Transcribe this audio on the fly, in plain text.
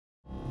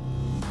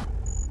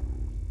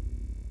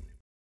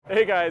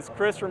Hey guys,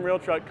 Chris from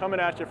RealTruck coming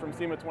at you from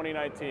SEMA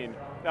 2019.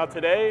 Now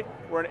today,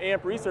 we're in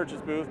AMP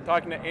Research's booth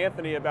talking to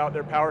Anthony about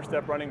their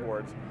Powerstep running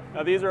boards.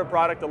 Now these are a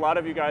product a lot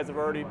of you guys have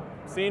already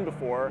seen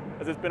before,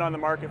 as it's been on the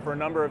market for a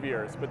number of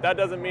years. But that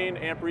doesn't mean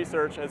AMP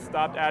Research has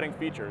stopped adding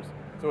features.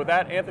 So with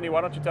that, Anthony,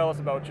 why don't you tell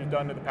us about what you've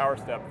done to the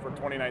Powerstep for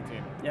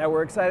 2019? Yeah,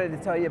 we're excited to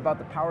tell you about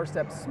the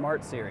Powerstep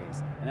Smart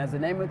Series. And as the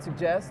name would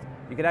suggest,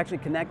 you can actually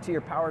connect to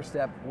your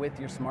Powerstep with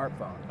your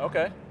smartphone.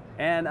 Okay.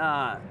 And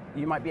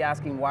you might be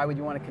asking, why would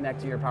you want to connect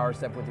to your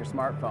Powerstep with your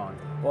smartphone?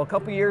 Well, a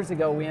couple years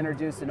ago, we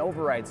introduced an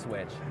override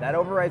switch. That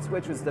override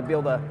switch was to be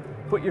able to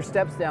put your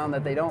steps down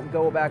that they don't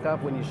go back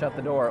up when you shut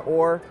the door,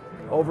 or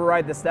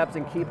override the steps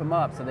and keep them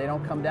up so they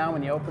don't come down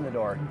when you open the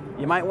door.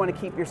 You might want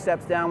to keep your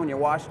steps down when you're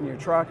washing your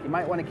truck. You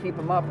might want to keep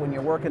them up when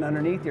you're working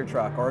underneath your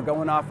truck or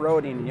going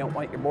off-roading and you don't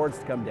want your boards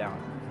to come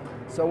down.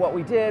 So what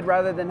we did,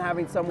 rather than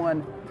having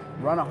someone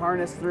run a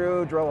harness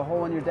through, drill a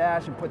hole in your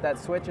dash, and put that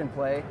switch in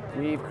play,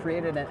 we've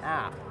created an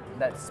app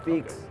that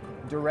speaks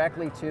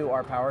directly to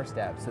our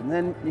Powersteps. And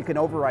then you can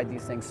override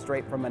these things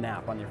straight from an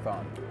app on your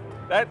phone.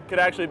 That could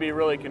actually be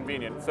really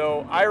convenient.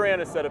 So I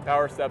ran a set of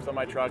Powersteps on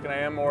my truck, and I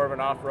am more of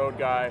an off-road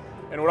guy,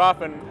 and would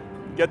often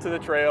get to the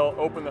trail,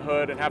 open the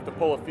hood, and have to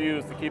pull a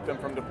fuse to keep them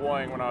from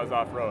deploying when I was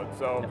off-road.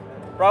 So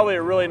probably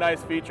a really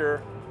nice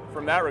feature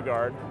from that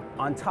regard.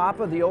 On top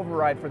of the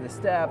override for the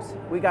steps,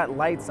 we got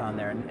lights on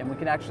there, and we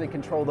can actually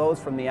control those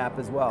from the app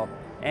as well.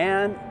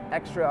 And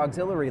extra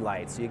auxiliary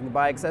lights. So you can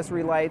buy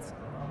accessory lights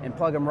and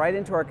plug them right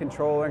into our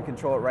controller and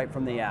control it right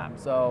from the app.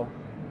 So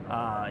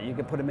you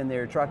can put them in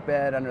your truck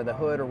bed, under the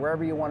hood, or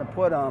wherever you want to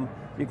put them.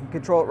 You can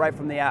control it right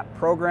from the app.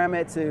 Program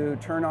it to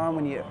turn on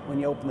when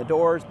you open the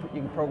doors.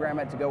 You can program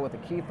it to go with a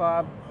key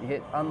fob. You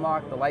hit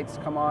unlock, the lights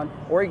come on,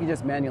 or you can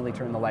just manually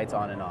turn the lights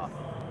on and off.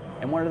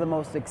 And one of the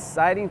most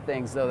exciting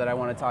things, though, that I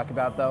want to talk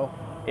about, though,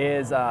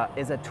 is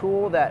a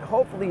tool that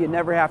hopefully you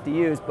never have to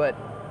use, but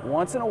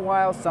once in a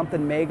while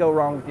something may go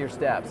wrong with your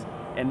steps.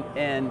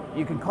 And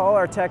you can call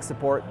our tech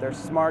support. They're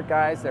smart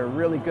guys. They're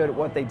really good at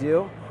what they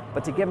do.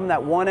 But to give them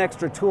that one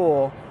extra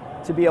tool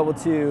to be able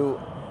to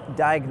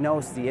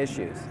diagnose the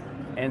issues.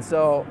 And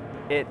so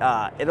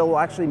it'll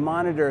actually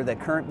monitor the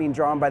current being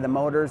drawn by the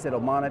motors. It'll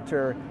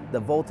monitor the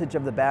voltage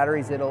of the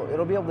batteries.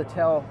 It'll be able to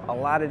tell a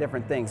lot of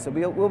different things. So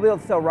we'll be able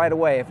to tell right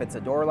away if it's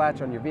a door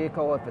latch on your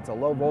vehicle, if it's a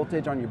low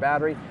voltage on your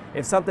battery,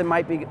 if something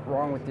might be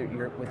wrong with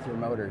your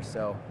motors.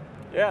 So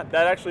yeah,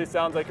 that actually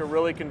sounds like a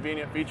really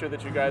convenient feature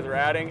that you guys are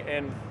adding,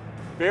 and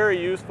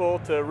very useful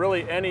to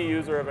really any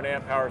user of an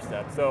AMP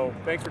Powerstep. So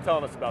thanks for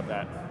telling us about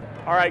that.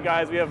 All right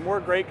guys, we have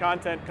more great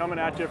content coming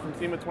at you from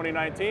SEMA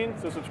 2019,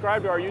 so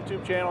subscribe to our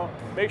YouTube channel.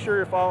 Make sure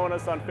you're following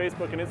us on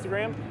Facebook and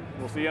Instagram.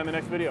 We'll see you on the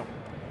next video.